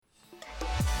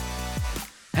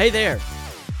Hey there,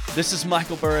 this is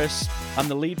Michael Burris. I'm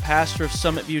the lead pastor of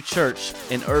Summit View Church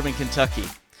in Irving, Kentucky,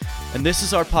 and this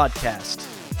is our podcast.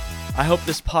 I hope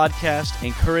this podcast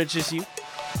encourages you,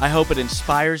 I hope it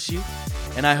inspires you,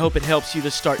 and I hope it helps you to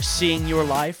start seeing your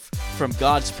life from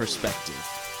God's perspective.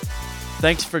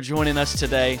 Thanks for joining us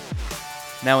today.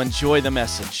 Now enjoy the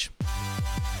message.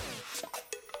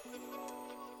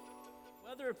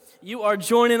 You are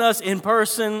joining us in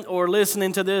person or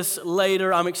listening to this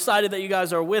later. I'm excited that you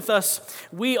guys are with us.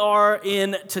 We're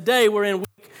in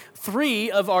week 3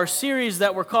 of our series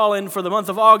that we're calling for the month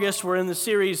of August. We're in the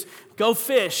series Go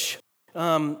Fish.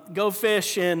 Go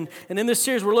Fish. And in this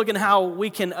series, we're looking at how we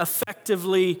can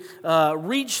effectively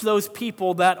reach those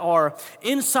people that are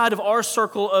inside of our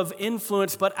circle of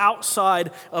influence, but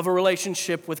outside of a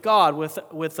relationship with God,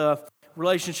 with a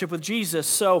relationship with Jesus.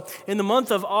 So in the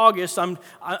month of August,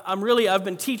 I've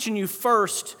been teaching you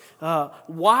first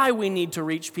why we need to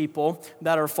reach people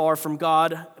that are far from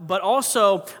God, but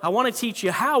also I want to teach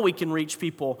you how we can reach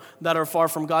people that are far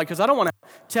from God, because I don't want to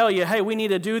tell you, hey, we need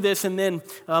to do this, and then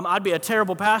I'd be a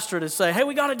terrible pastor to say, hey,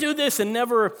 we got to do this, and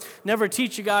never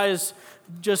teach you guys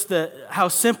just how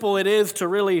simple it is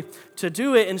to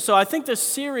do it. And so I think this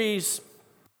series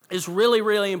is really,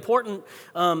 really important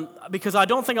because I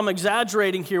don't think I'm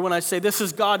exaggerating here when I say this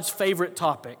is God's favorite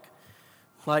topic.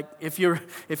 Like, if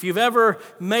you've ever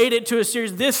made it to a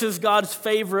series, this is God's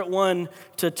favorite one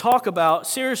to talk about,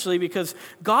 seriously, because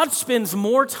God spends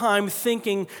more time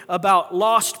thinking about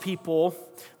lost people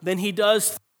than He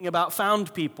does thinking about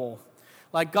found people.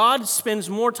 Like, God spends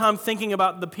more time thinking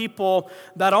about the people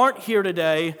that aren't here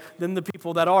today than the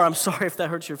people that are. I'm sorry if that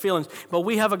hurts your feelings, but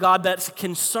we have a God that's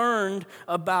concerned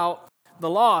about the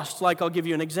lost. Like, I'll give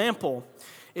you an example.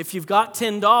 If you've got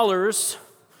 $10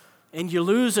 and you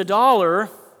lose $1,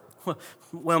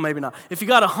 well, maybe not. If you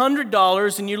got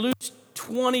 $100 and you lose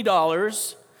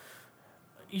 $20,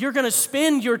 you're going to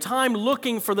spend your time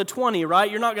looking for the 20, right?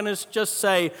 You're not going to just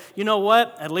say, you know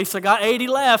what, at least I got 80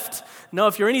 left. No,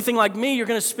 if you're anything like me, you're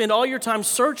going to spend all your time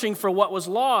searching for what was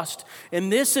lost.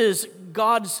 And this is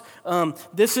God's,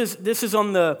 this is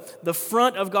on the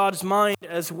front of God's mind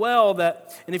as well.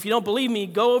 And if you don't believe me,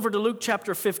 go over to Luke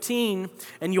chapter 15,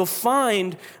 and you'll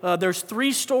find there's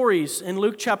 3 stories in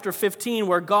Luke chapter 15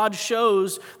 where God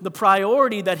shows the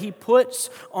priority that He puts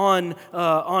on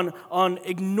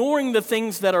ignoring the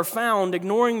things that are found,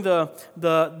 ignoring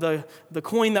the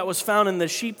coin that was found and the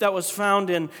sheep that was found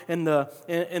and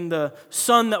the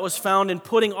son that was found, and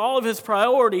putting all of His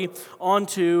priority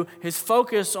onto His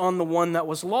focus on the one that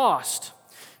was lost.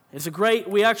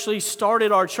 We actually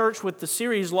started our church with the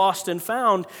series Lost and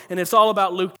Found, and it's all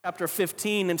about Luke chapter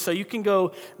 15. And so you can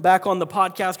go back on the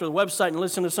podcast or the website and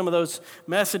listen to some of those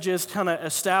messages, kind of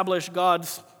establish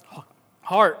God's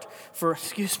heart for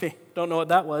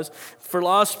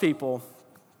lost people.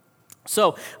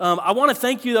 So I want to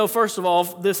thank you, though, first of all,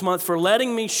 this month for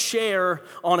letting me share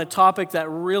on a topic that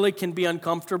really can be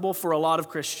uncomfortable for a lot of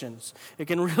Christians. It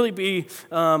can really be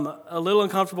a little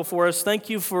uncomfortable for us. Thank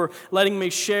you for letting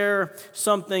me share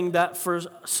something that for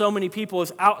so many people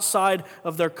is outside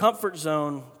of their comfort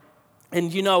zone.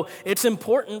 And you know, it's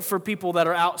important for people that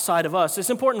are outside of us. It's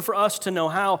important for us to know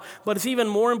how, but it's even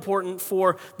more important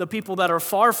for the people that are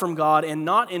far from God and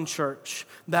not in church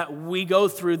that we go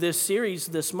through this series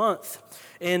this month.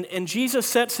 And Jesus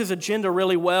sets His agenda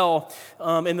really well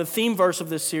in the theme verse of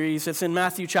this series. It's in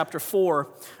Matthew chapter 4.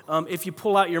 If you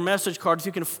pull out your message cards,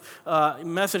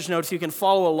 message notes, you can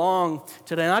follow along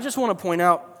today. And I just want to point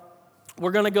out,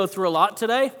 we're going to go through a lot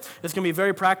today. It's going to be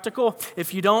very practical.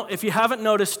 If you haven't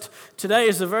noticed, today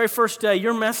is the very first day.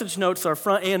 Your message notes are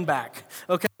front and back.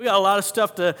 Okay, we got a lot of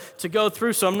stuff to go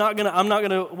through, so I'm not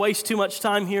going to waste too much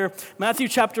time here. Matthew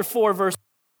chapter 4, verse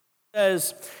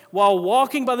says, while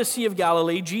walking by the Sea of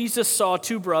Galilee, Jesus saw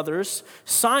 2 brothers,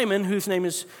 Simon, whose name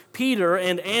is Peter,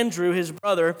 and Andrew, his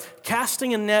brother,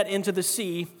 casting a net into the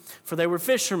sea, for they were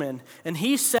fishermen. And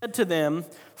He said to them,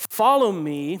 "Follow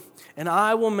me, and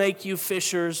I will make you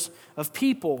fishers of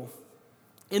people."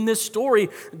 In this story,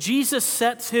 Jesus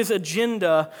sets His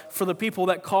agenda for the people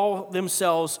that call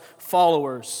themselves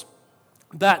followers.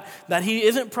 That He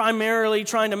isn't primarily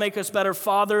trying to make us better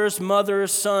fathers,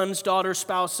 mothers, sons, daughters,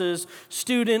 spouses,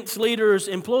 students, leaders,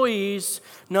 employees.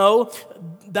 No,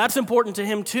 that's important to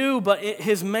Him too, but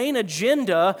His main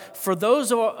agenda for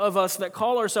those of us that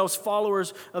call ourselves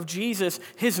followers of Jesus,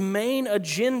 His main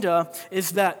agenda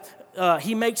is that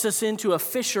He makes us into a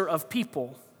fisher of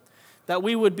people, that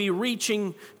we would be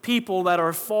reaching people that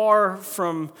are far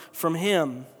from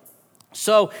Him.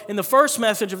 So in the first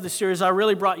message of the series, I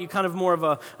really brought you kind of more of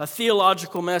a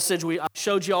theological message. I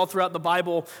showed you all throughout the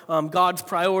Bible God's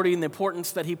priority and the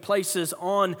importance that he places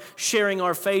on sharing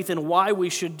our faith and why we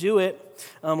should do it.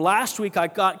 Last week, I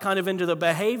got kind of into the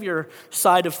behavior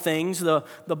side of things. The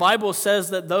Bible says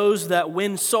that those that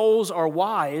win souls are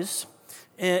wise.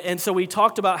 And so we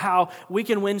talked about how we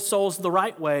can win souls the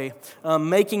right way,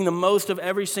 making the most of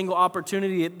every single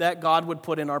opportunity that God would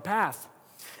put in our path.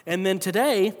 And then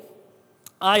today,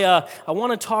 I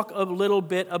want to talk a little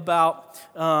bit about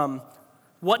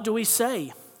what do we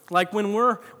say? Like when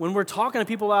we're talking to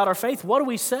people about our faith, what do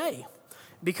we say?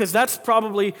 Because that's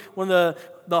probably one of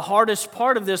the hardest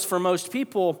part of this for most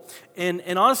people. And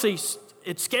honestly,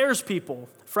 it scares people,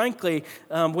 frankly,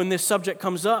 when this subject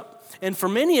comes up. And for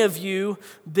many of you,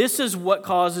 this is what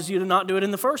causes you to not do it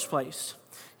in the first place.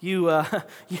 You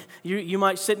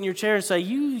might sit in your chair and say,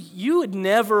 you would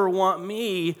never want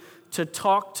me to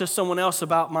talk to someone else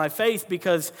about my faith,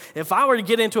 because if I were to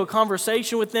get into a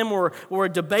conversation with them or a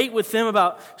debate with them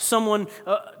about someone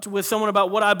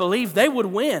about what I believe, they would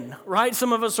win, right?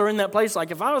 Some of us are in that place. Like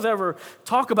if I was ever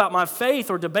talk about my faith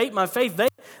or debate my faith,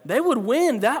 they would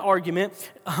win that argument.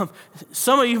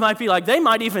 Some of you might be like, they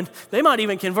might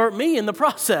even convert me in the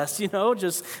process.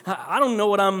 Just I don't know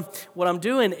what I'm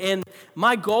doing. And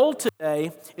my goal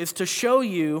today is to show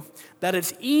you that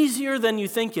it's easier than you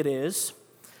think it is.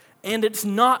 And it's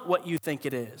not what you think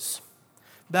it is.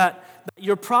 That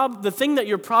the thing that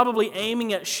you're probably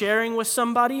aiming at sharing with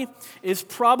somebody is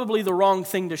probably the wrong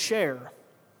thing to share.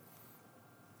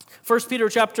 1 Peter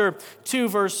chapter 2,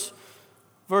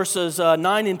 verses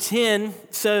 9 and 10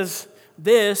 says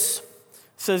this,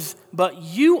 but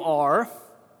you are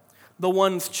the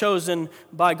ones chosen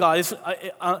by God.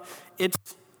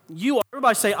 It's you are.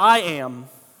 Everybody say, I am.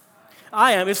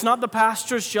 I am. It's not the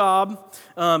pastor's job.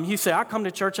 You say, I come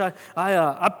to church,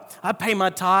 I pay my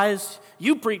tithes.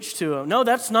 You preach to them. No,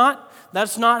 that's not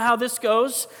how this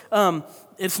goes.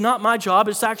 It's not my job.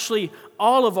 It's actually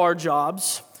all of our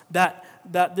jobs that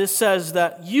this says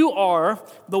that you are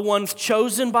the ones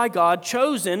chosen by God,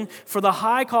 chosen for the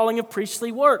high calling of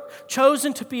priestly work,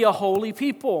 chosen to be a holy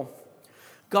people,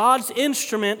 God's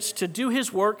instruments to do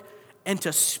his work and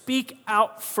to speak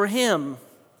out for him,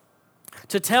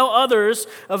 to tell others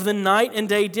of the night and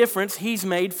day difference he's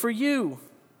made for you.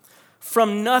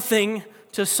 From nothing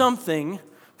to something,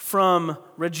 from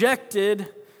rejected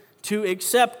to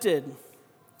accepted.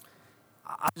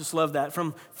 I just love that.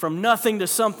 From nothing to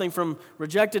something, from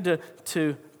rejected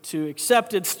to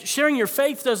accepted. Sharing your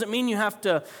faith doesn't mean you have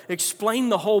to explain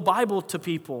the whole Bible to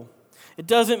people. It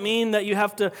doesn't mean that you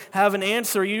have to have an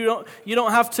answer. You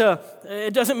don't have to.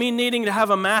 It doesn't mean needing to have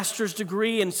a master's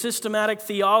degree in systematic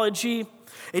theology.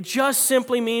 It just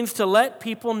simply means to let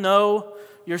people know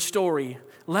your story.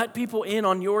 Let people in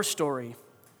on your story.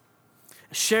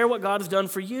 Share what God has done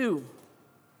for you.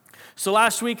 So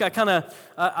last week,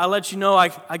 I let you know,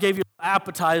 I gave you an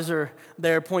appetizer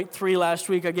there, point 3 last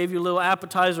week. I gave you a little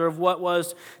appetizer of what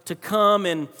was to come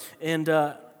and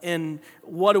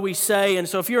what do we say. And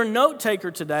so if you're a note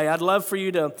taker today, I'd love for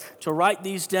you to write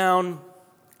these down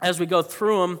as we go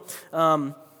through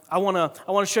them. I want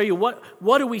to show you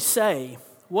what do we say?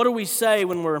 What do we say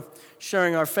when we're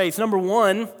sharing our faith? Number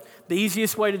one, the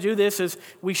easiest way to do this is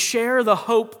we share the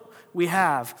hope we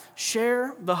have.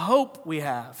 Share the hope we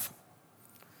have.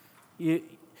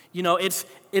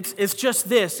 It's just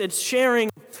this. It's sharing,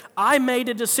 I made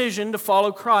a decision to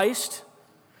follow Christ,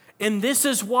 and this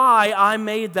is why I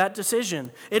made that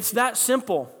decision. It's that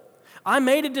simple. I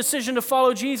made a decision to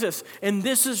follow Jesus, and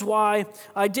this is why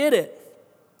I did it.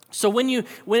 So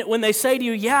when they say to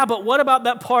you, yeah, but what about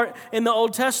that part in the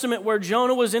Old Testament where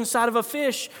Jonah was inside of a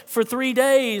fish for 3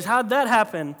 days? How'd that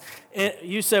happen? And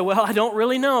you say, well, I don't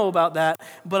really know about that,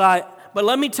 but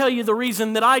let me tell you the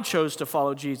reason that I chose to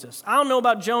follow Jesus. I don't know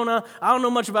about Jonah. I don't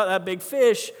know much about that big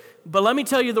fish, but let me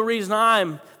tell you the reason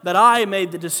that I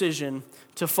made the decision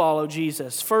to follow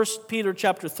Jesus. 1 Peter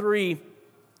chapter 3,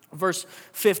 verse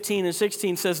 15 and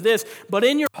 16 says this, but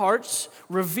in your hearts,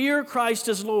 revere Christ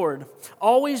as Lord.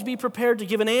 Always be prepared to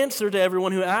give an answer to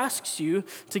everyone who asks you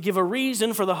to give a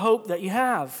reason for the hope that you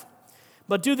have.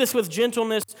 But do this with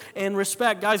gentleness and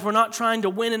respect. Guys, we're not trying to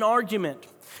win an argument.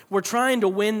 We're trying to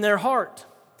win their heart.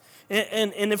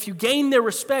 And if you gain their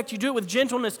respect, you do it with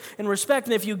gentleness and respect.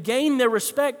 And if you gain their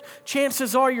respect,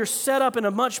 chances are you're set up in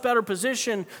a much better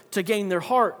position to gain their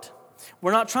heart.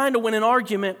 We're not trying to win an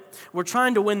argument. We're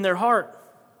trying to win their heart.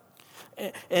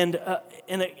 And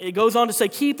it goes on to say,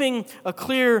 keeping a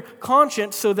clear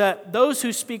conscience so that those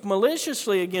who speak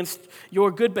maliciously against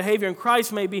your good behavior in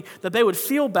Christ may be, that they would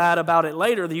feel bad about it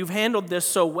later, that you've handled this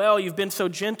so well, you've been so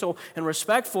gentle and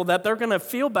respectful, that they're going to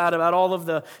feel bad about all of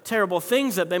the terrible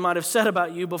things that they might have said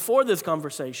about you before this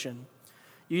conversation.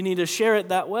 You need to share it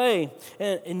that way.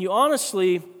 And you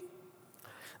honestly,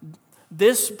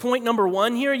 this point number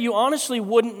one here, you honestly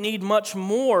wouldn't need much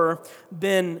more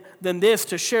than this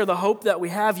to share the hope that we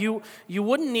have. You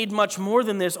wouldn't need much more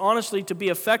than this, honestly, to be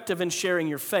effective in sharing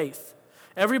your faith.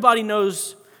 Everybody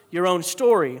knows your own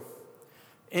story.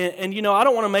 And you know, I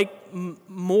don't want to make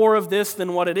more of this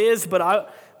than what it is, but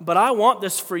I want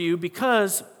this for you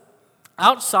because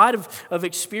outside of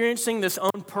experiencing this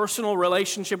own personal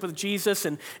relationship with Jesus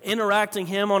and interacting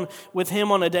with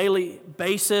Him on a daily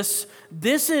basis,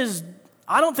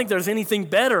 I don't think there's anything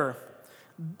better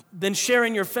than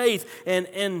sharing your faith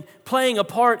and playing a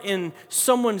part in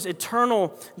someone's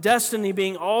eternal destiny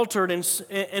being altered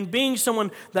and being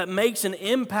someone that makes an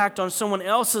impact on someone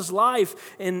else's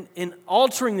life and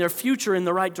altering their future in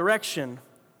the right direction.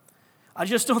 I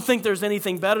just don't think there's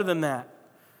anything better than that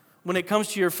when it comes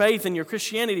to your faith and your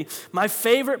Christianity. My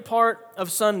favorite part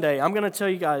of Sunday, I'm going to tell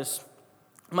you guys,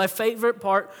 my favorite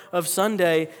part of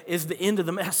Sunday is the end of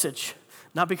the message.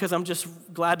 Not because I'm just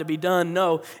glad to be done.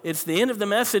 No, it's the end of the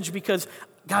message because,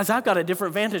 guys, I've got a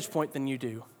different vantage point than you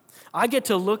do. I get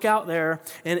to look out there,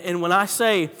 and when I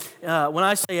say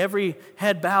every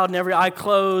head bowed and every eye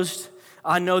closed,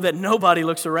 I know that nobody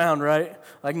looks around, right?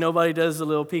 Like nobody does the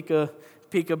little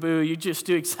peekaboo. You just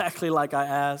do exactly like I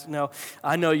asked. No,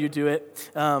 I know you do it.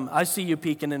 I see you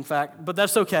peeking, in fact, but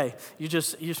that's okay. You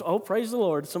just, oh, praise the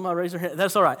Lord. Somebody raise their hand.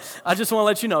 That's all right. I just want to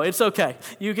let you know it's okay.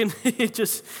 You can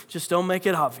just don't make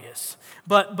it obvious.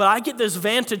 But I get this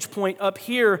vantage point up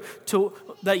here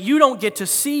that you don't get to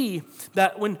see,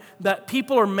 that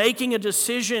people are making a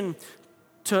decision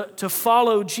to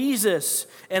follow Jesus,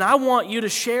 and I want you to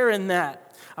share in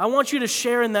that. I want you to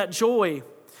share in that joy,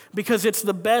 because it's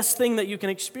the best thing that you can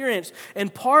experience.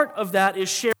 And part of that is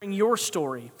sharing your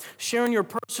story, sharing your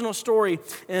personal story.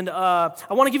 And I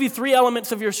want to give you 3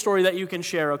 elements of your story that you can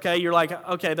share, okay? You're like,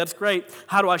 okay, that's great.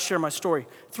 How do I share my story?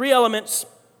 3 elements.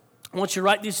 I want you to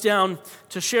write these down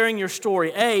to sharing your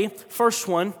story. First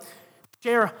one,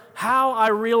 share how I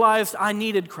realized I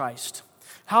needed Christ.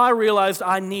 How I realized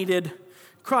I needed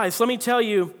Christ. Let me tell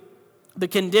you the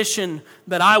condition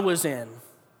that I was in.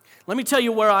 Let me tell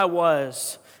you where I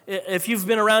was. If you've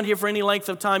been around here for any length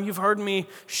of time, you've heard me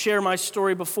share my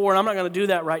story before, and I'm not going to do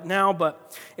that right now,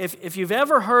 but if you've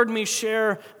ever heard me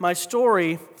share my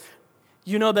story,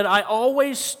 you know that I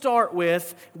always start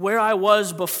with where I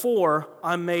was before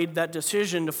I made that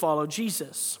decision to follow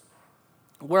Jesus.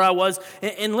 Where I was,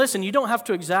 and listen, you don't have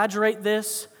to exaggerate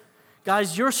this.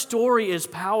 Guys, your story is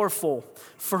powerful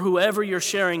for whoever you're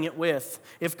sharing it with.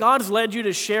 If God's led you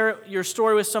to share your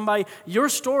story with somebody, your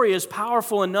story is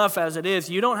powerful enough as it is.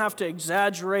 You don't have to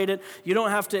exaggerate it. You don't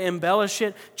have to embellish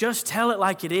it. Just tell it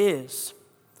like it is.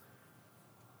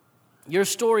 Your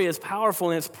story is powerful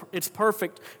and it's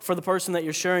perfect for the person that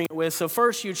you're sharing it with. So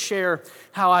first you'd share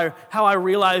how I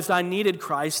realized I needed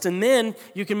Christ, and then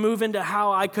you can move into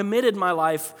how I committed my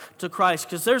life to Christ,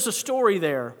 because there's a story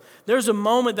there. There's a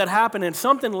moment that happened and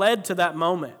something led to that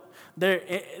moment.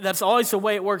 That's always the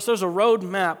way it works. There's a road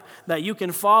map that you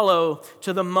can follow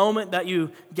to the moment that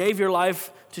you gave your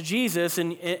life to Jesus,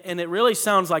 and it really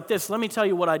sounds like this. Let me tell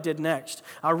you what I did next.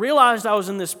 I realized I was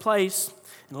in this place,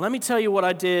 and let me tell you what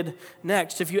I did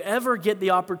next. If you ever get the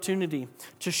opportunity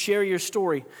to share your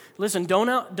story, listen,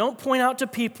 don't point out to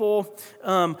people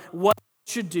what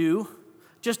you should do.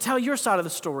 Just tell your side of the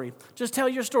story. Just tell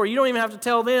your story. You don't even have to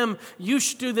tell them, you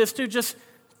should do this too. Just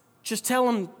tell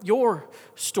them your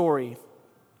story.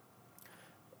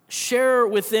 Share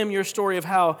with them your story of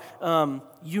how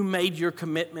you made your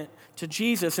commitment to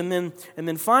Jesus. And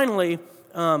then finally,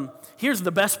 here's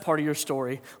the best part of your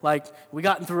story. Like, we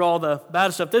gotten through all the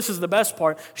bad stuff. This is the best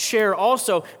part. Share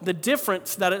also the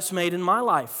difference that it's made in my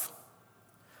life.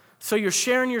 So you're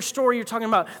sharing your story. You're talking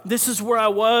about, this is where I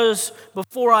was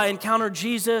before I encountered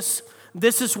Jesus.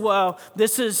 This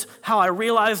is how I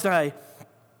realized I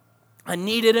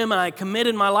needed Him and I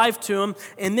committed my life to Him.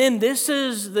 And then this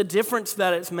is the difference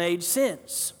that it's made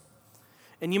since.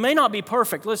 And you may not be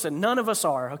perfect. Listen, none of us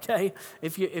are, okay?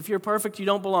 If you're perfect, you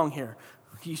don't belong here.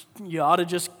 You ought to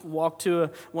just walk to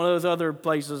one of those other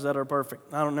places that are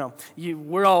perfect. I don't know.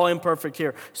 We're all imperfect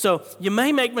here. So you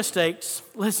may make mistakes.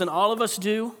 Listen, all of us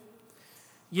do.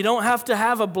 You don't have to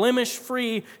have a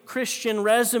blemish-free Christian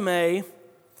resume.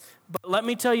 But let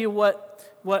me tell you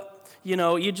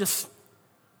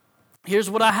here's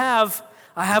what I have.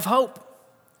 I have hope.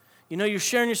 You know, you're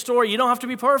sharing your story. You don't have to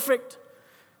be perfect.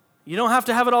 You don't have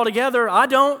to have it all together. I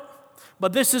don't.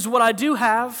 But this is what I do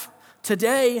have.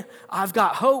 Today, I've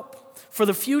got hope for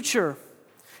the future.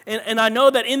 And I know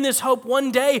that in this hope,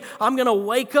 one day, I'm going to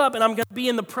wake up and I'm going to be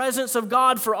in the presence of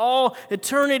God for all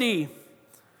eternity.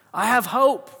 I have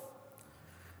hope.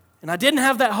 And I didn't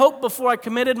have that hope before I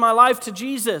committed my life to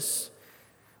Jesus.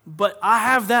 But I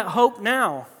have that hope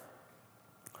now.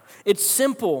 It's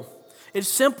simple. It's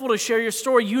simple to share your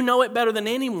story. You know it better than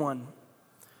anyone.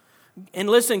 And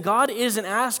listen, God isn't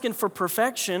asking for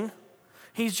perfection.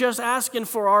 He's just asking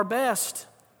for our best.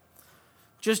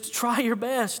 Just try your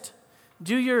best.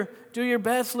 Do your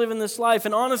best living this life.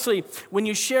 And honestly, when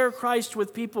you share Christ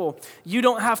with people, you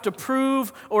don't have to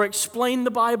prove or explain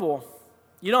the Bible.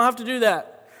 You don't have to do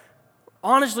that.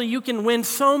 Honestly, you can win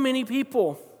so many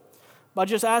people by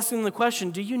just asking them the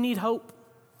question, do you need hope?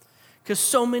 Because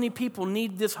so many people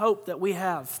need this hope that we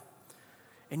have.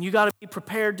 And you got to be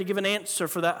prepared to give an answer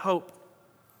for that hope.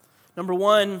 Number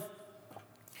one,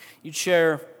 you'd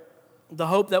share the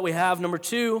hope that we have. Number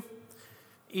two,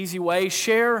 easy way,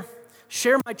 share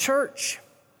my church.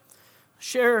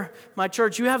 Share my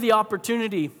church. You have the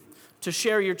opportunity to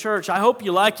share your church. I hope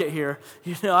you like it here.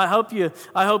 You know, I hope you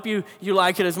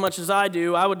like it as much as I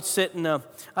do. I'd sit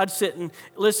and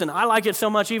listen. I like it so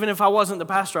much, even if I wasn't the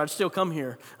pastor, I'd still come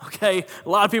here. Okay, a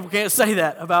lot of people can't say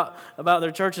that about their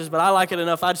churches, but I like it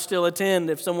enough. I'd still attend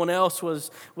if someone else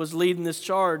was leading this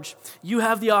charge. You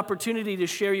have the opportunity to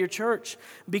share your church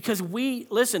because we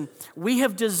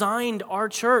have designed our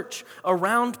church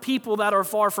around people that are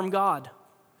far from God.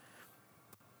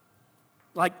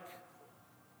 Like,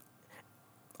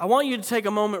 I want you to take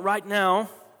a moment right now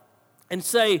and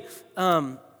say,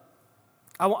 I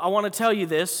want to tell you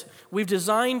this. We've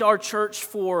designed our church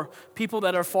for people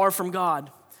that are far from God.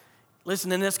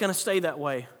 Listen, and it's going to stay that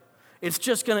way. It's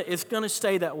going to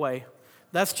stay that way.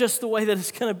 That's just the way that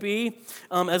it's going to be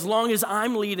as long as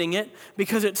I'm leading it,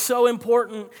 because it's so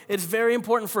important. It's very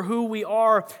important for who we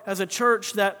are as a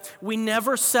church that we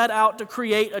never set out to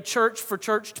create a church for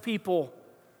churched people.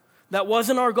 That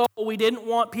wasn't our goal. We didn't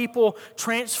want people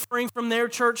transferring from their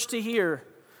church to here.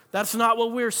 That's not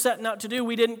what we're setting out to do.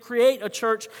 We didn't create a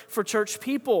church for church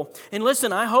people. And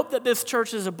listen, I hope that this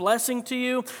church is a blessing to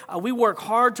you. We work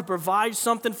hard to provide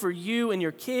something for you and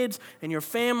your kids and your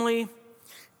family.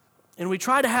 And we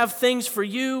try to have things for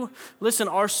you. Listen,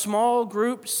 our small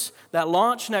groups that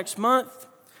launch next month,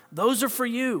 those are for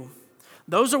you.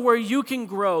 Those are where you can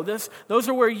grow. Those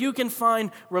are where you can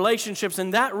find relationships,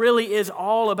 and that really is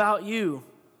all about you.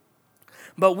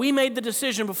 But we made the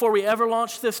decision before we ever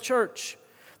launched this church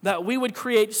that we would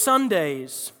create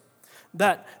Sundays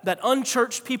that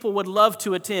unchurched people would love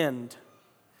to attend.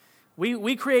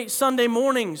 We create Sunday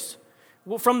mornings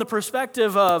from the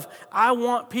perspective of, I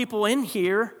want people in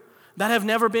here that have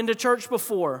never been to church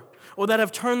before or that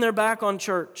have turned their back on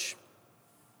church.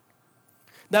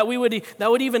 That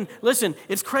would even, listen,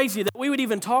 it's crazy, that we would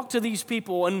even talk to these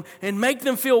people and make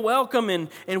them feel welcome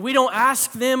and we don't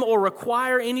ask them or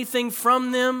require anything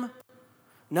from them.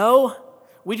 No,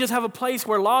 we just have a place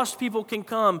where lost people can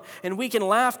come and we can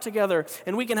laugh together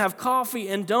and we can have coffee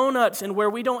and donuts and where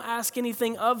we don't ask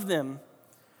anything of them.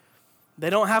 They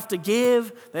don't have to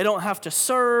give, they don't have to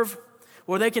serve,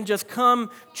 or they can just come,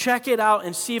 check it out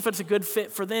and see if it's a good fit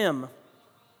for them.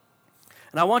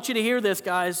 And I want you to hear this,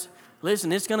 guys.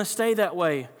 Listen, it's going to stay that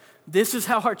way. This is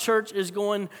how our church is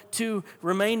going to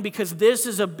remain because this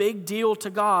is a big deal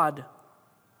to God.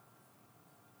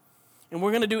 And we're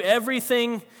going to do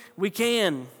everything we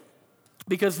can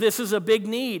because this is a big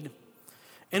need.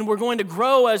 And we're going to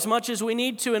grow as much as we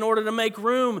need to in order to make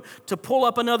room to pull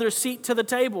up another seat to the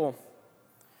table.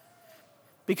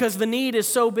 Because the need is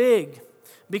so big.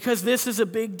 Because this is a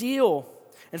big deal.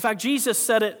 In fact, Jesus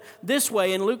said it this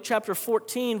way in Luke chapter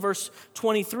 14, verse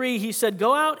 23. He said,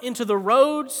 go out into the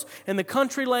roads and the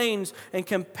country lanes and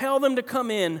compel them to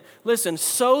come in, listen,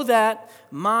 so that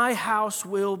my house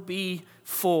will be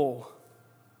full.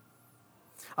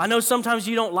 I know sometimes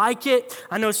you don't like it.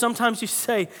 I know sometimes you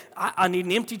say, I need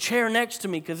an empty chair next to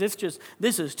me because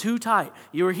this is too tight.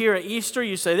 You were here at Easter,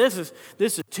 you say, this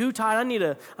is too tight.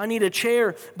 I need a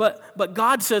chair. But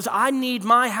God says, I need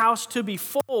my house to be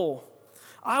full.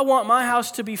 I want my house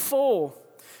to be full.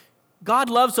 God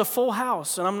loves a full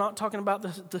house, and I'm not talking about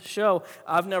the show.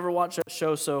 I've never watched that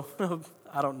show, so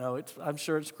I don't know. I'm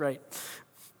sure it's great.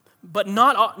 But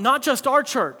not just our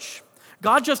church.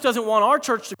 God just doesn't want our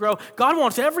church to grow. God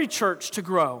wants every church to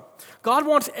grow. God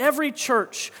wants every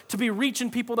church to be reaching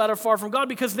people that are far from God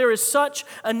because there is such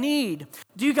a need.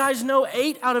 Do you guys know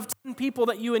 8 out of 10 people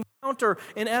that you encounter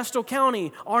in Estill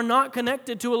County are not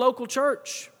connected to a local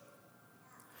church?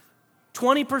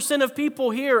 20% of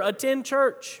people here attend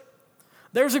church.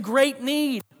 There's a great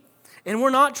need. And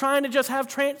we're not trying to just have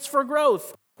transfer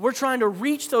growth. We're trying to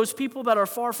reach those people that are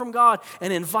far from God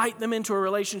and invite them into a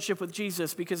relationship with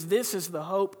Jesus, because this is the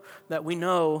hope that we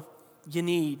know you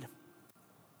need.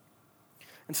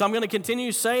 And so I'm going to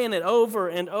continue saying it over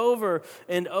and over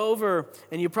and over.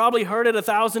 And you probably heard it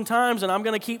 1,000 times, and I'm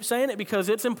going to keep saying it because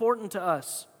it's important to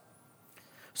us.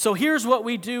 So here's what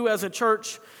we do as a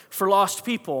church for lost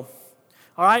people.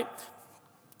 All right?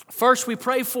 First, we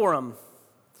pray for them.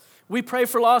 We pray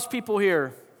for lost people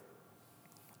here.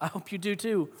 I hope you do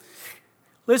too.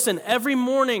 Listen, every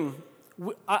morning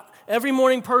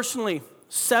personally,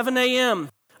 7 a.m.,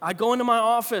 I go into my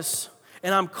office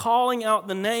and I'm calling out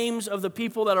the names of the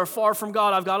people that are far from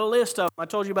God. I've got a list of them. I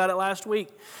told you about it last week.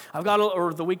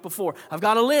 Or the week before. I've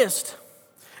got a list,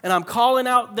 and I'm calling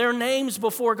out their names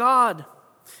before God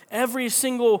every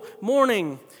single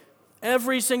morning.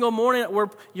 Every single morning,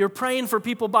 you're praying for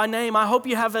people by name. I hope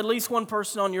you have at least one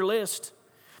person on your list,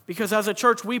 because as a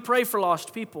church, we pray for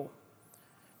lost people.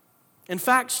 In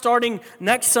fact, starting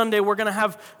next Sunday, we're going to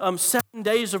have 7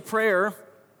 days of prayer,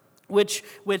 which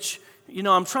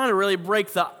I'm trying to really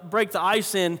break the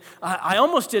ice in. I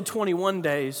almost did 21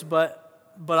 days, but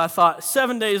I thought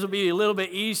 7 days would be a little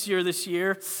bit easier this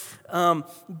year.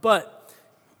 But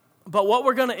what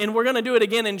we're gonna do it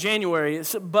again in January.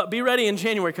 But be ready in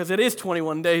January, because it is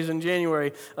 21 days in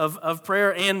January of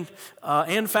prayer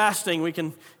and fasting. We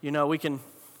can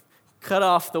cut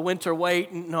off the winter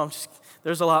weight. No,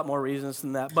 there's a lot more reasons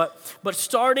than that. But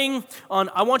starting on,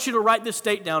 I want you to write this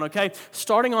date down, okay?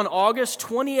 Starting on August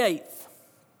 28th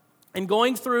and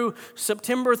going through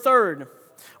September 3rd,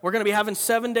 we're going to be having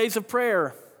 7 days of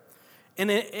prayer.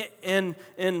 And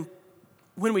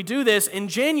when we do this in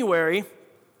January,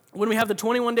 when we have the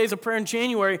 21 days of prayer in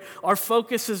January, our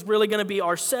focus is really going to be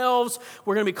ourselves.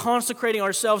 We're going to be consecrating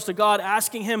ourselves to God,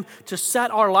 asking Him to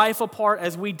set our life apart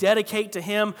as we dedicate to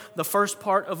Him the first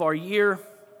part of our year.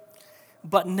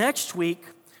 But next week,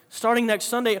 starting next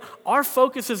Sunday, our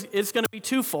focus is going to be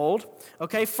twofold.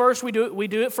 Okay, first we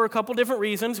do it for a couple different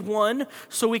reasons. One,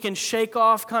 so we can shake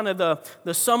off kind of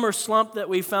the summer slump that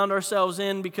we found ourselves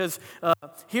in, because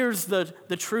here's the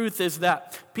truth is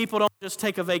that people don't just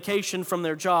take a vacation from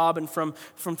their job and from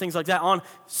things like that.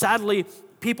 Sadly,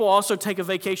 people also take a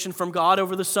vacation from God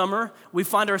over the summer. We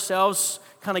find ourselves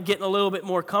kind of getting a little bit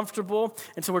more comfortable,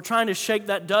 and so we're trying to shake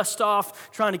that dust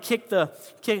off, trying to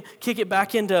kick it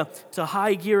back into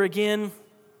high gear again.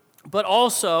 But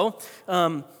also,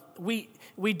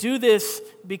 we do this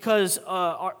because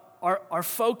our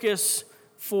focus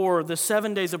for the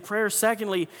 7 days of prayer,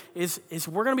 secondly, is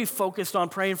we're going to be focused on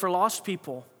praying for lost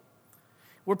people.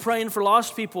 We're praying for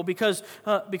lost people because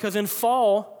in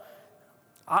fall,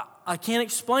 I can't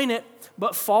explain it,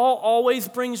 but fall always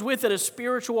brings with it a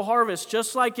spiritual harvest.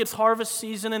 Just like it's harvest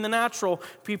season in the natural,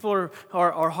 people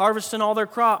are harvesting all their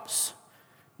crops.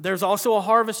 There's also a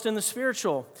harvest in the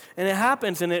spiritual, and it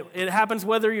happens, and it happens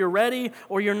whether you're ready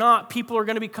or you're not. People are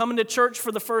going to be coming to church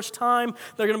for the first time.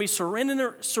 They're going to be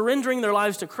surrendering their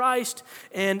lives to Christ,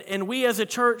 and we as a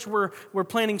church, we're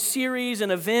planning series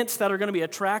and events that are going to be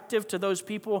attractive to those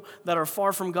people that are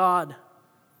far from God.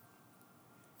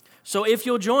 So if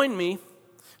you'll join me,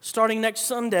 starting next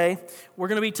Sunday, we're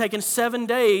going to be taking 7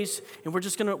 days, and we're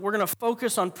going to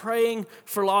focus on praying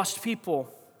for lost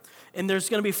people. And there's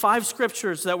going to be 5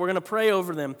 scriptures that we're going to pray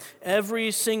over them every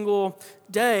single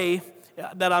day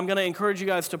that I'm going to encourage you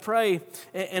guys to pray.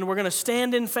 And we're going to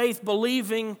stand in faith,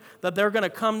 believing that they're going to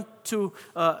come to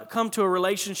a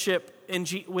relationship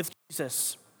with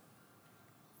Jesus.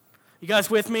 You guys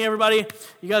with me, everybody?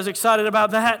 You guys excited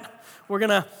about that?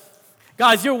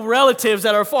 Guys, your relatives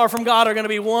that are far from God are going to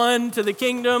be won to the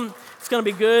kingdom. It's going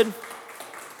to be good.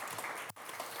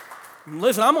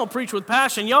 Listen, I'm going to preach with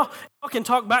passion. Y'all can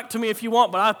talk back to me if you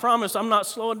want, but I promise I'm not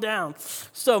slowing down.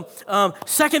 So,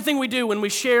 second thing we do when we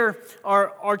share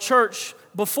our church,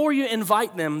 before you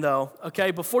invite them though, okay,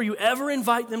 before you ever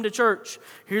invite them to church,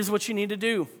 here's what you need to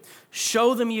do.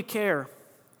 Show them you care.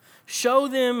 Show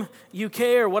them you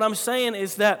care. What I'm saying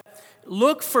is that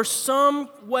look for some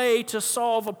way to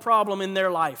solve a problem in their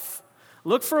life.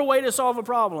 Look for a way to solve a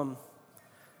problem.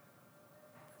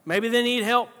 Maybe they need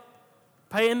help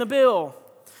paying the bill.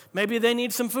 Maybe they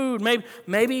need some food.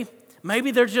 Maybe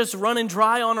they're just running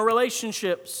dry on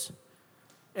relationships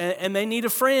and they need a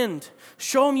friend.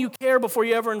 Show them you care before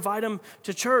you ever invite them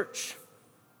to church.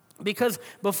 Because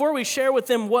before we share with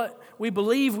them what we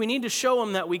believe, we need to show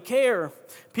them that we care.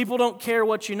 People don't care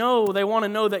what you know. They want to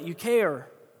know that you care.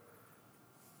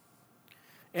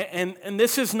 And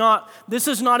this is not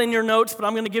in your notes, but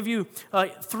I'm going to give you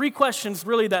 3 questions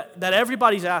really that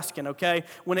everybody's asking, okay,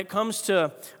 when it comes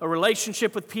to a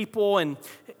relationship with people. And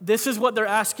this is what they're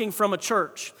asking from a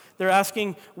church. They're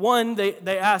asking, one,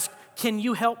 they ask, can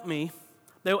you help me?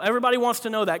 Everybody wants to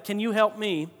know that. Can you help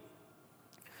me?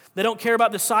 They don't care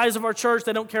about the size of our church.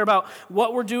 They don't care about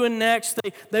what we're doing next.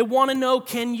 They want to know,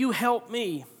 can you help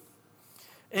me?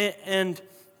 And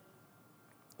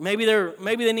maybe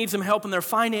they need some help in their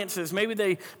finances. Maybe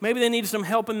they need some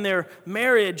help in their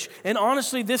marriage. And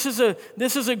honestly, this is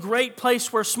a great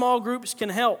place where small groups can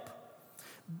help.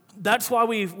 That's why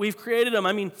we've created them.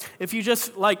 I mean, if you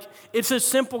just it's as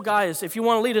simple, guys. If you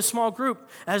want to lead a small group,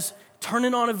 as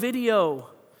turning on a video,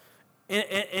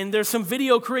 and there's some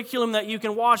video curriculum that you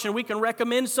can watch, and we can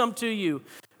recommend some to you.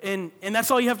 And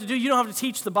that's all you have to do. You don't have to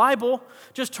teach the Bible.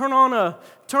 Just turn on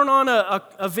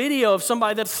a video of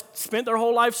somebody that's spent their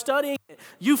whole life studying.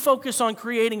 You focus on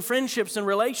creating friendships and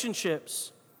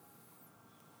relationships.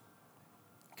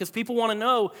 Because people want to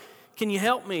know, can you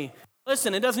help me?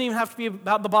 Listen, it doesn't even have to be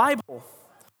about the Bible.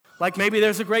 Like maybe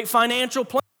there's a great financial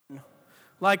plan.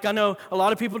 Like I know a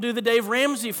lot of people do the Dave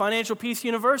Ramsey Financial Peace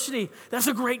University. That's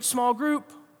a great small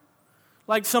group.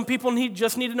 Like some people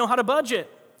just need to know how to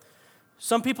budget.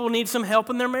 Some people need some help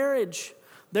in their marriage.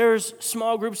 There's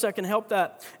small groups that can help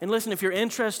that. And listen, if you're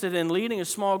interested in leading a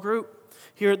small group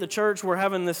here at the church, we're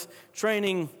having this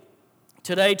training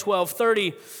today,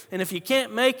 12:30. And if you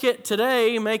can't make it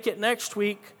today, make it next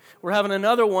week. We're having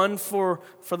another one for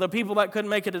the people that couldn't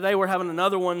make it today. We're having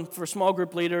another one for small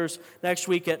group leaders next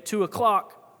week at 2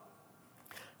 o'clock.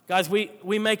 Guys,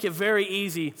 we make it very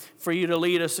easy for you to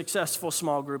lead a successful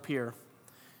small group here.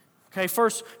 Okay,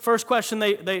 first question,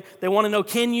 they want to know,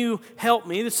 can you help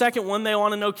me? The second one, they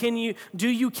want to know, do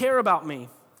you care about me?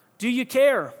 Do you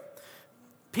care?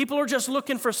 People are just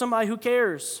looking for somebody who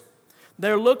cares.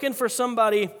 They're looking for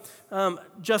somebody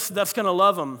just that's going to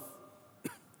love them.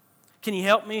 Can you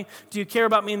help me? Do you care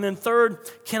about me? And then third,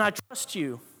 can I trust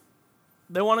you?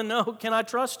 They want to know, can I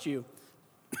trust you?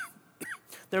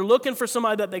 They're looking for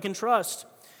somebody that they can trust.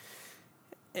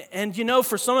 And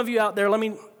for some of you out there, let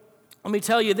me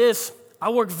tell you this.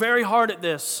 I work very hard at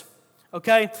this,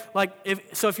 okay?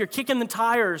 If you're kicking the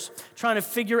tires, trying to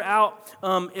figure out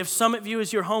if Summit View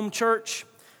is your home church,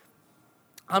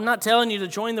 I'm not telling you to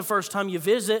join the first time you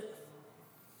visit.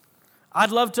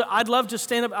 I'd love to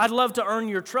stand up. I'd love to earn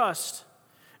your trust,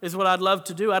 is what I'd love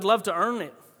to do. I'd love to earn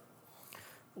it.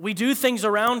 We do things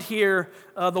around here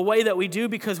the way that we do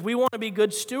because we want to be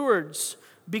good stewards,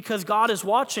 because God is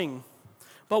watching.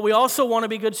 But we also want to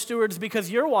be good stewards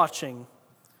because you're watching.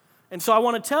 And so I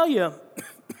want to tell you,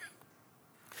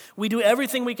 we do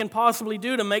everything we can possibly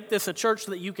do to make this a church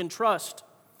that you can trust.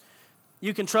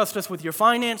 You can trust us with your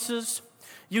finances.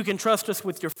 You can trust us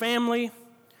with your family.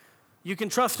 You can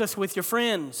trust us with your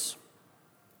friends.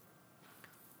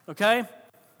 Okay?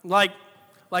 Like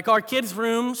our kids'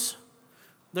 rooms,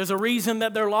 there's a reason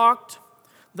that they're locked.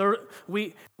 The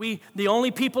only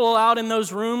people allowed in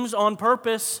those rooms on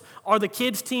purpose are the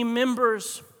kids' team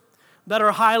members that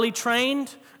are highly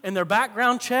trained and their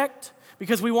background checked,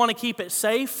 because we want to keep it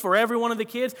safe for every one of the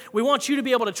kids. We want you to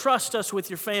be able to trust us with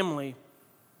your family.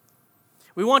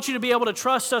 We want you to be able to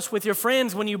trust us with your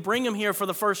friends when you bring them here for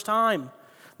the first time.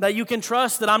 That you can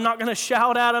trust that I'm not going to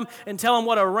shout at them and tell them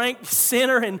what a rank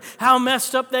sinner and how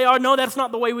messed up they are. No, that's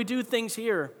not the way we do things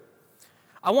here.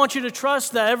 I want you to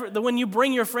trust that when you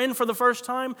bring your friend for the first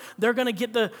time, they're going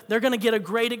to get a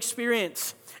great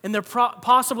experience, and they're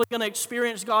possibly going to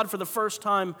experience God for the first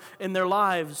time in their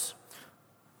lives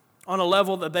on a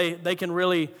level that they can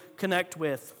really connect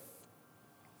with.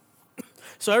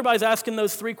 So everybody's asking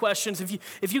those 3 questions.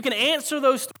 If you can answer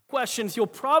those 3 questions, you'll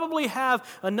probably have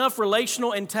enough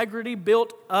relational integrity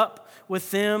built up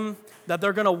with them that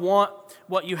they're going to want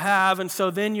what you have, and so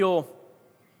then you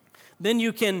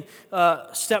can,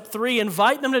 step 3,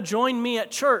 invite them to join me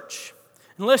at church.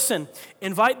 And listen,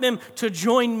 invite them to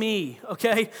join me,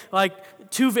 okay?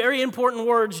 2 very important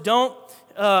words.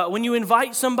 When you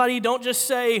invite somebody, don't just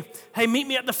say, hey, meet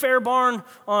me at the Fair Barn.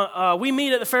 We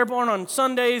meet at the Fair Barn on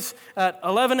Sundays at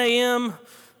 11 a.m.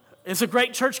 It's a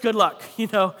great church, good luck.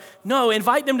 No,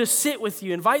 invite them to sit with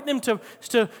you. Invite them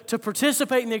to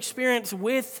participate in the experience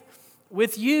with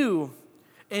you.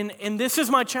 And this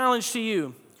is my challenge to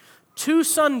you. 2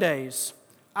 Sundays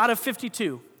out of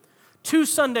 52. 2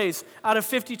 Sundays out of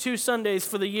 52 Sundays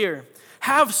for the year.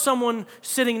 Have someone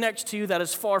sitting next to you that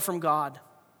is far from God.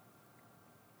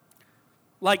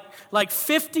 Like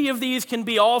 50 of these can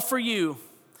be all for you,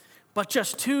 but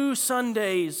just 2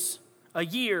 Sundays a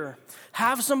year.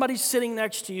 Have somebody sitting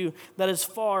next to you that is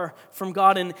far from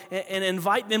God and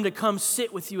invite them to come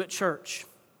sit with you at church.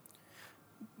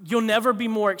 You'll never be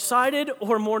more excited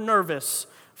or more nervous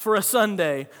for a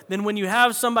Sunday than when you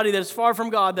have somebody that's far from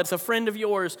God, that's a friend of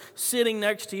yours, sitting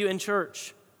next to you in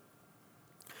church.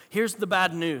 Here's the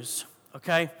bad news,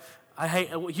 okay?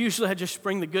 Usually I just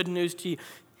bring the good news to you.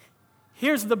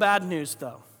 Here's the bad news,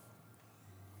 though.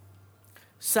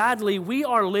 Sadly, we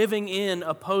are living in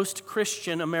a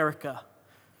post-Christian America.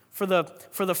 For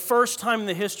the first time in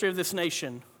the history of this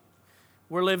nation,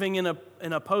 we're living in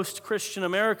a post-Christian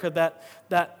America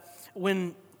that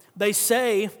when they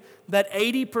say that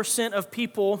 80% of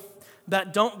people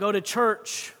that don't go to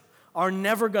church are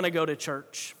never going to go to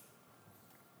church.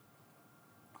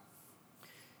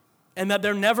 And that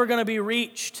they're never going to be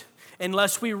reached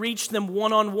unless we reach them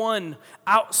one-on-one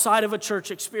outside of a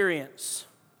church experience.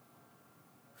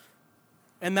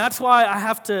 And that's why I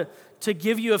have to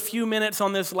give you a few minutes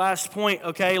on this last point,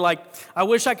 okay? Like, I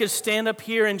wish I could stand up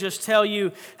here and just tell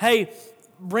you, hey,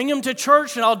 bring them to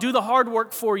church and I'll do the hard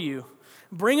work for you.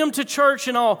 Bring them to church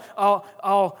and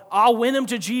I'll win them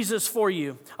to Jesus for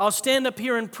you. I'll stand up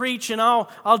here and preach and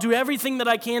I'll do everything that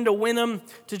I can to win them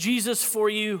to Jesus for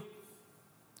you.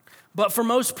 But for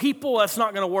most people, that's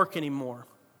not going to work anymore.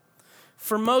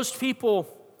 For most people,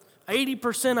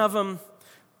 80% of them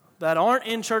that aren't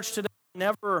in church today are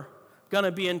never going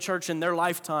to be in church in their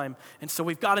lifetime. And so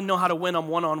we've got to know how to win them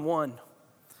one-on-one.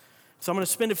 So I'm going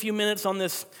to spend a few minutes on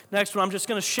this next one. I'm just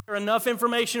going to share enough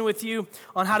information with you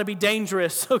on how to be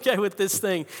dangerous, okay, with this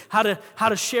thing. How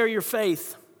to share your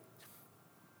faith.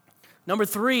 Number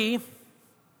 3,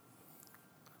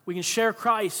 we can share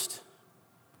Christ.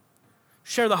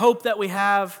 Share the hope that we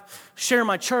have. Share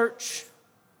my church.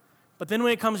 But then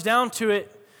when it comes down to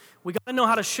it, we got to know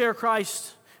how to share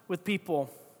Christ with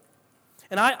people.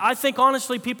 And I think,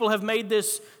 honestly, people have made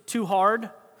this too hard.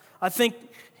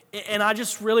 And I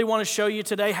just really want to show you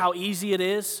today how easy it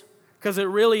is, because it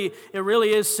really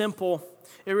is simple.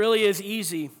 It really is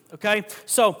easy, okay?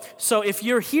 So if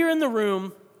you're here in the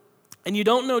room and you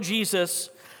don't know Jesus,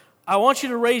 I want you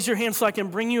to raise your hand so I can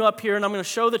bring you up here, and I'm going to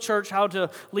show the church how to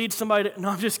lead somebody. No,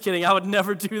 I'm just kidding. I would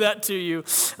never do that to you.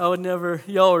 I would never.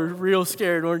 Y'all are real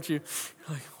scared, weren't you?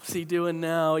 Like, what's he doing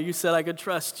now? You said I could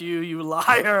trust you, you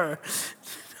liar.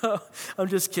 No, I'm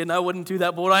just kidding. I wouldn't do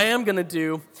that. But what I am going to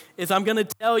do is I'm going to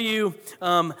tell you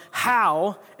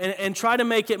how and try to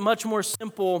make it much more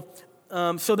simple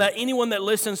so that anyone that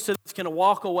listens to this can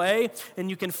walk away and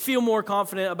you can feel more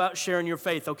confident about sharing your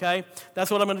faith, okay?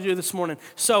 That's what I'm going to do this morning.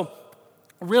 So,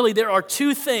 really, there are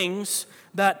 2 things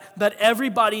that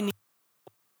everybody needs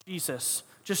from Jesus.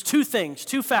 Just 2 things,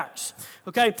 2 facts,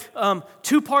 okay?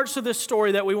 2 parts of this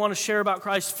story that we want to share about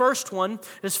Christ. First one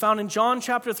is found in John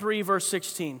chapter 3, verse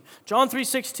 16. John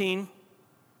 3:16,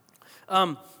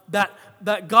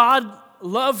 that God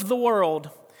loved the world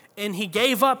and He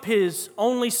gave up His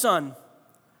only Son.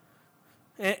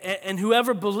 And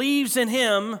whoever believes in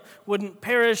Him wouldn't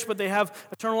perish, but they have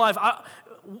eternal life.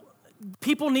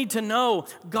 People need to know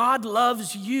God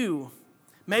loves you.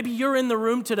 Maybe you're in the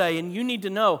room today and you need to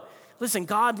know, listen,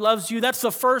 God loves you. That's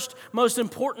the first most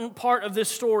important part of this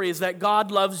story, is that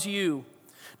God loves you.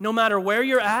 No matter where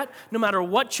you're at, no matter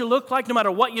what you look like, no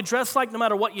matter what you dress like, no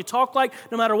matter what you talk like,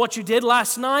 no matter what you did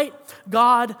last night,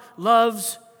 God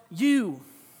loves you.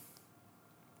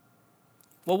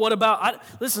 Well, what about,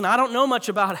 listen, I don't know much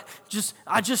about it.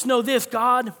 I just know this,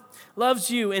 God loves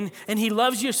you, and He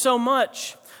loves you so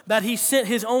much that He sent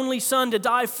His only Son to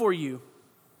die for you.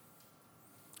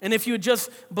 And if you would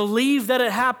just believe that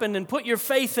it happened and put your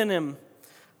faith in Him,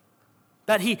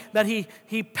 that He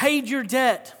paid your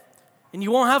debt, and you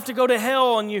won't have to go to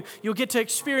hell, and you'll get to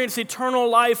experience eternal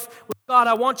life with God.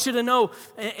 I want you to know,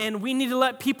 and we need to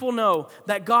let people know,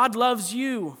 that God loves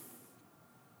you.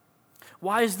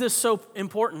 Why is this so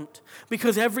important?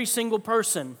 Because every single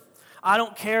person, I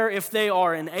don't care if they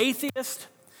are an atheist,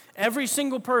 every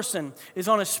single person is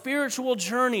on a spiritual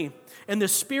journey, and the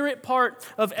spirit part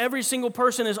of every single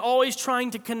person is always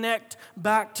trying to connect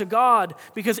back to God,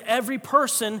 because every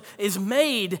person is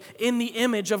made in the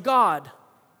image of God.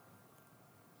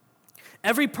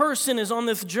 Every person is on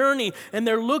this journey, and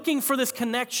they're looking for this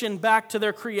connection back to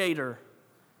their Creator,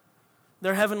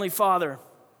 their Heavenly Father.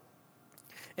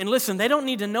 And listen, they don't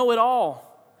need to know it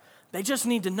all. They just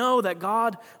need to know that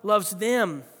God loves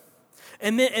them.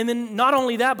 And then not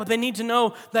only that, but they need to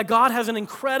know that God has an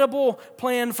incredible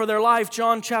plan for their life.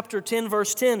 John chapter 10,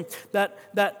 verse 10, that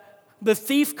the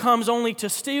thief comes only to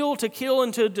steal, to kill,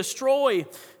 and to destroy.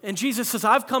 And Jesus says,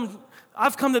 I've come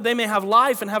I've come that they may have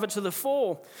life and have it to the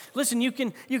full. Listen, you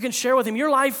can share with him. Your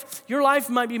life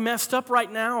might be messed up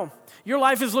right now. Your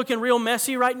life is looking real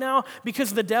messy right now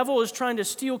because the devil is trying to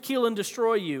steal, kill, and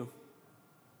destroy you.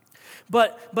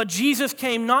 But Jesus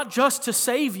came not just to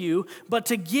save you, but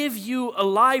to give you a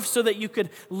life so that you could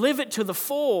live it to the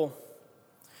full.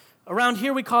 Around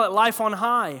here we call it life on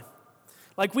high.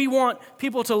 Like we want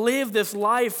people to live this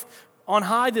life on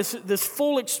high, this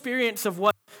full experience of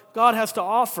what God has to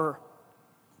offer.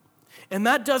 And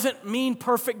that doesn't mean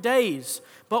perfect days,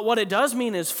 but what it does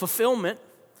mean is fulfillment.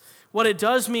 What it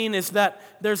does mean is that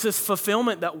there's this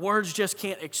fulfillment that words just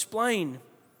can't explain.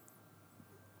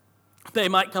 They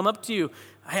might come up to you,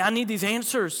 hey, I need these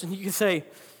answers. And you can say,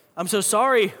 I'm so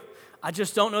sorry, I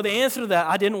just don't know the answer to that.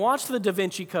 I didn't watch the Da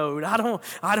Vinci Code. I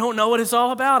don't know what it's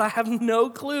all about. I have no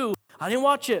clue. I didn't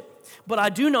watch it. But I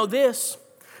do know this.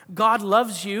 God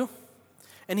loves you,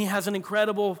 and he has an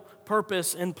incredible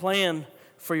purpose and plan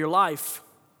for your life.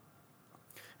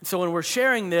 And so when we're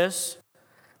sharing this,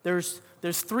 there's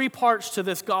 3 parts to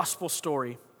this gospel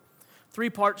story. 3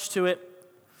 parts to it.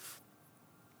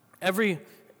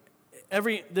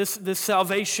 This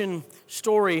salvation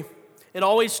story, it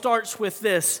always starts with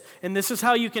this, and this is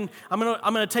how you can. I'm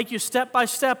gonna take you step by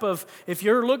step of if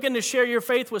you're looking to share your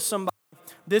faith with somebody.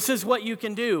 This is what you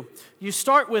can do. You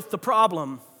start with the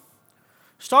problem.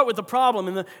 Start with the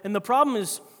problem, and the problem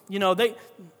is,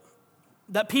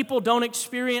 that people don't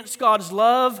experience God's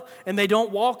love and they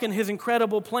don't walk in his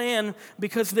incredible plan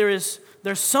because there's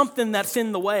something that's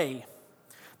in the way.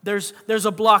 There's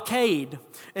a blockade,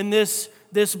 and this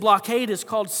blockade is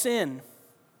called sin.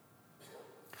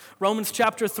 Romans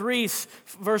chapter 3,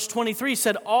 verse 23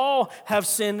 said, all have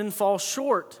sinned and fall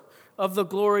short of the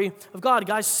glory of God.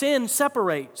 Guys, sin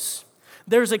separates.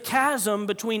 There's a chasm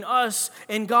between us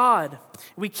and God.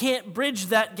 We can't bridge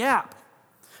that gap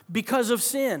because of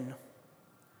sin.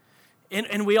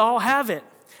 And we all have it.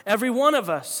 Every one of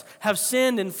us have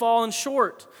sinned and fallen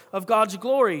short of God's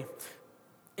glory.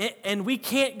 And we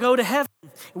can't go to heaven.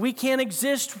 We can't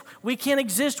exist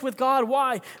with God.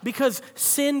 Why? Because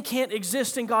sin can't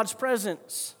exist in God's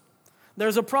presence.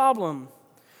 There's a problem.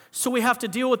 So we have to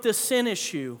deal with this sin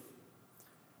issue.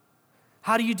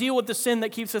 How do you deal with the sin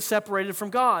that keeps us separated from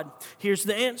God? Here's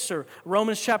the answer.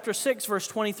 Romans chapter 6, verse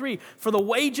 23. For the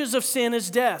wages of sin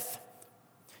is death.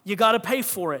 You got to pay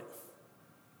for it.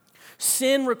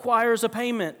 Sin requires a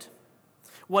payment.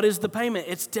 What is the payment?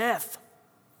 It's death.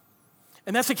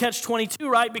 And that's a catch-22,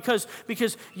 right? Because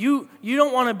you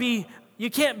don't want to be, you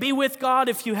can't be with God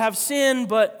if you have sin,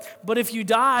 but if you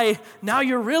die, now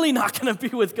you're really not going to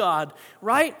be with God,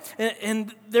 right?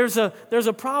 And there's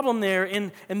a problem there,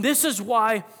 and this is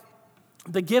why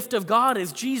the gift of God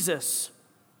is Jesus.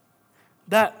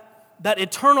 That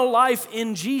eternal life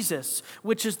in Jesus,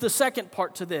 which is the second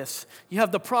part to this. You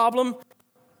have the problem,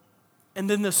 and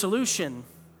then the solution.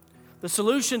 The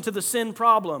solution to the sin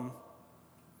problem.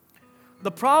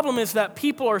 The problem is that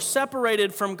people are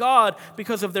separated from God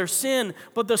because of their sin,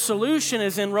 but the solution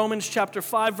is in Romans chapter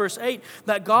 5, verse 8,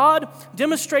 that God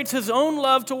demonstrates his own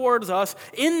love towards us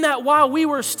in that while we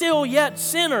were still yet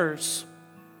sinners,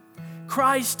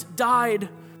 Christ died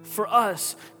for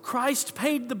us. Christ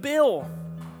paid the bill,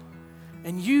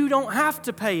 and you don't have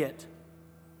to pay it.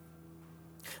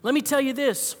 Let me tell you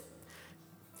this.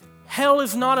 Hell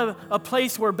is not a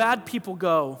place where bad people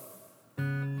go.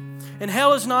 And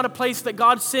hell is not a place that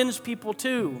God sends people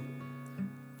to.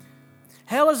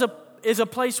 Hell is a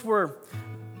place where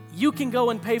you can go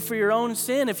and pay for your own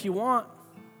sin if you want.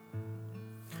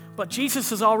 But Jesus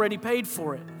has already paid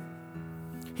for it.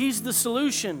 He's the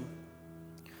solution.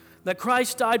 That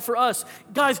Christ died for us.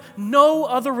 Guys, no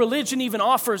other religion even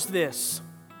offers this.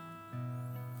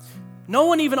 No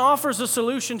one even offers a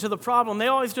solution to the problem. They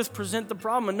always just present the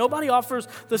problem, and nobody offers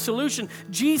the solution.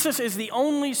 Jesus is the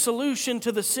only solution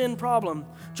to the sin problem.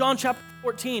 John chapter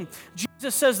 14,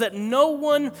 Jesus says that no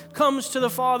one comes to the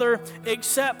Father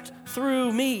except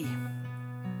through me.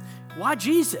 Why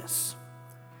Jesus?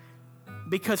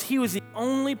 Because he was the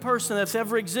only person that's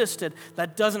ever existed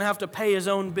that doesn't have to pay his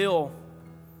own bill.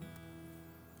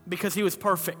 Because he was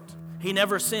perfect. He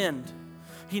never sinned.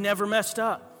 He never messed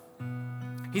up.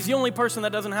 He's the only person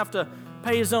that doesn't have to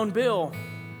pay his own bill.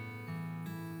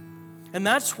 And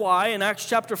that's why in Acts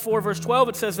chapter 4, verse 12,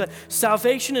 it says that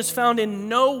salvation is found in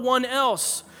no one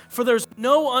else. For there's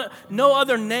no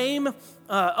other name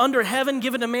under heaven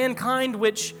given to mankind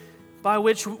by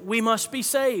which we must be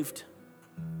saved.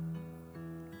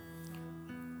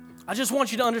 I just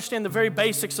want you to understand the very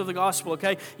basics of the gospel,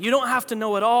 okay? You don't have to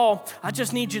know it all. I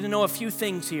just need you to know a few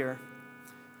things here.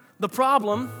 The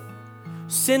problem,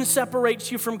 sin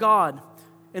separates you from God.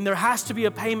 and there has to be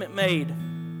a payment made.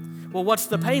 Well, what's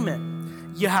the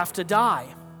payment? You have to die.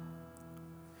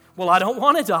 Well, I don't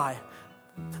want to die.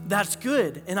 That's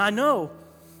good, and I know.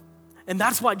 And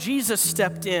that's why Jesus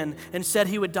stepped in and said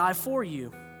he would die for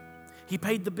you. He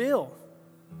paid the bill.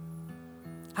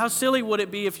 How silly would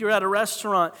it be if you're at a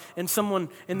restaurant and someone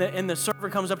and the server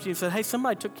comes up to you and says, hey,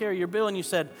 somebody took care of your bill, and you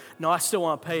said, no, I still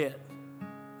want to pay it.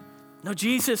 No,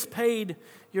 Jesus paid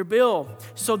your bill.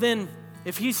 So then,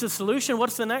 if he's the solution,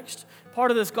 what's the next part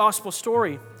of this gospel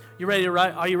story? Are you ready to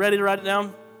write it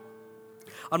down?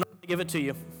 I'm not going to give it to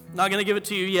you. Not going to give it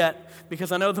to you yet,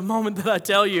 because I know the moment that I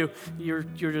tell you, you're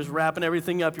just wrapping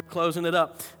everything up, you're closing it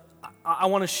up. I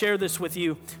want to share this with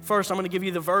you. First, I'm going to give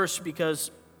you the verse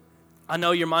because I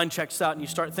know your mind checks out and you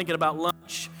start thinking about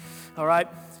lunch. All right?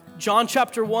 John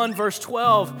chapter 1, verse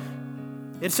 12,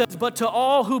 it says, but to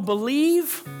all who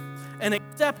believe and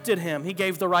accepted him, he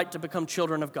gave the right to become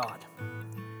children of God.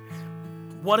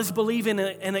 What does believing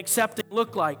and accepting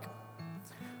look like?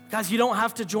 Guys, you don't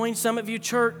have to join Summit View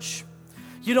Church.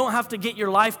 You don't have to get your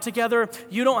life together.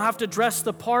 You don't have to dress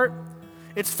the part.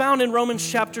 It's found in Romans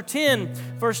chapter 10,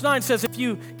 verse 9. It says, if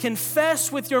you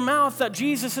confess with your mouth that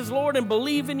Jesus is Lord and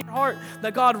believe in your heart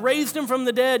that God raised him from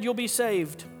the dead, you'll be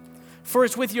saved. For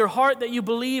it's with your heart that you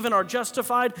believe and are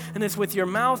justified, and it's with your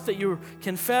mouth that you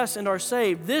confess and are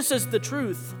saved. This is the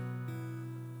truth.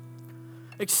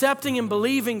 Accepting and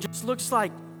believing just looks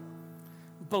like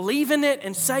believing it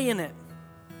and saying it.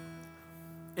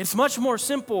 It's much more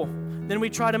simple than we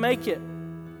try to make it.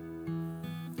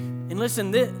 And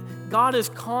listen, God is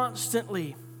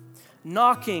constantly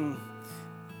knocking.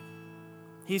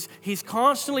 He's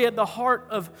constantly at the heart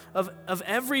of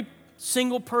every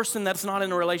single person that's not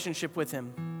in a relationship with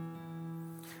him.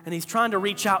 And he's trying to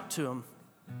reach out to them.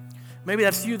 Maybe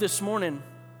that's you this morning.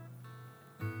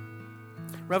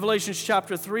 Revelation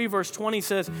chapter 3, verse 20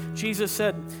 says, Jesus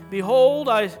said, behold,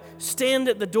 I stand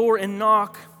at the door and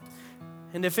knock.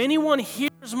 And if anyone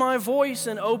hears my voice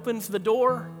and opens the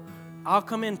door, I'll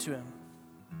come into him.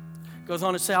 Goes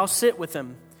on to say, I'll sit with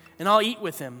him and I'll eat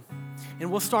with him and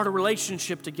we'll start a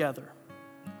relationship together.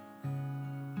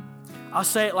 I'll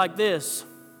say it like this.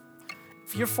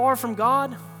 If you're far from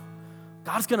God,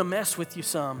 God's going to mess with you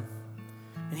some.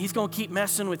 And he's going to keep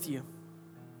messing with you.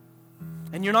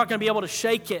 And you're not going to be able to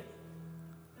shake it.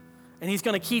 And he's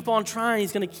going to keep on trying.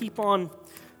 He's going to keep on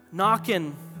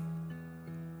knocking.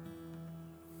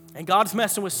 And God's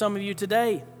messing with some of you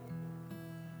today.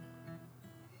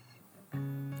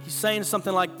 He's saying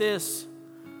something like this.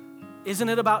 Isn't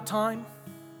it about time?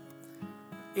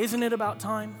 Isn't it about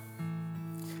time?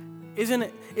 Isn't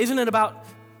it about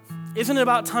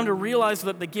time to realize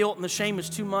that the guilt and the shame is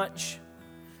too much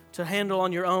to handle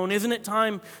on your own? Isn't it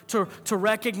time to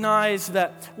recognize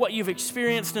that what you've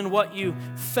experienced and what you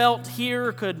felt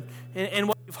here and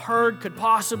what you've heard could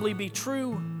possibly be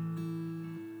true?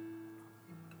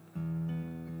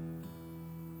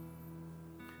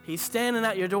 He's standing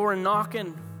at your door and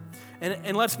knocking.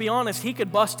 And let's be honest, he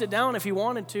could bust it down if he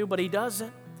wanted to, but he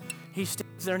doesn't. He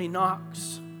stands there and he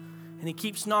knocks. And he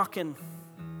keeps knocking.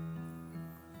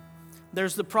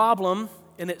 There's the problem,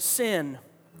 and it's sin.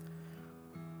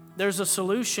 There's a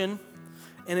solution,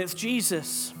 and it's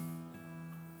Jesus.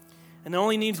 And it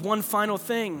only needs one final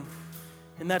thing,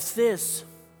 and that's this.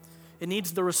 It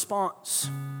needs the response.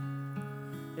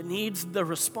 It needs the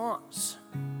response.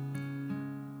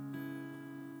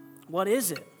 What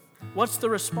is it? What's the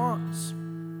response?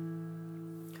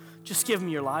 Just give him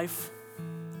your life.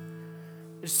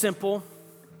 It's simple.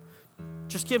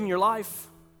 Just give him your life.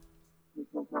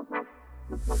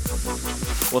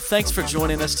 Well, thanks for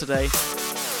joining us today.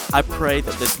 I pray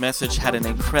that this message had an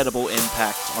incredible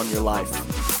impact on your life.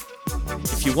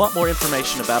 If you want more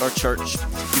information about our church,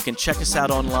 you can check us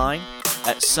out online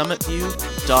at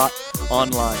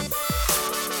summitview.online.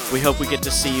 We hope we get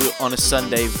to see you on a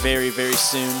Sunday very, very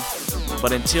soon.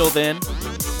 But until then,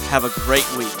 have a great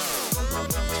week.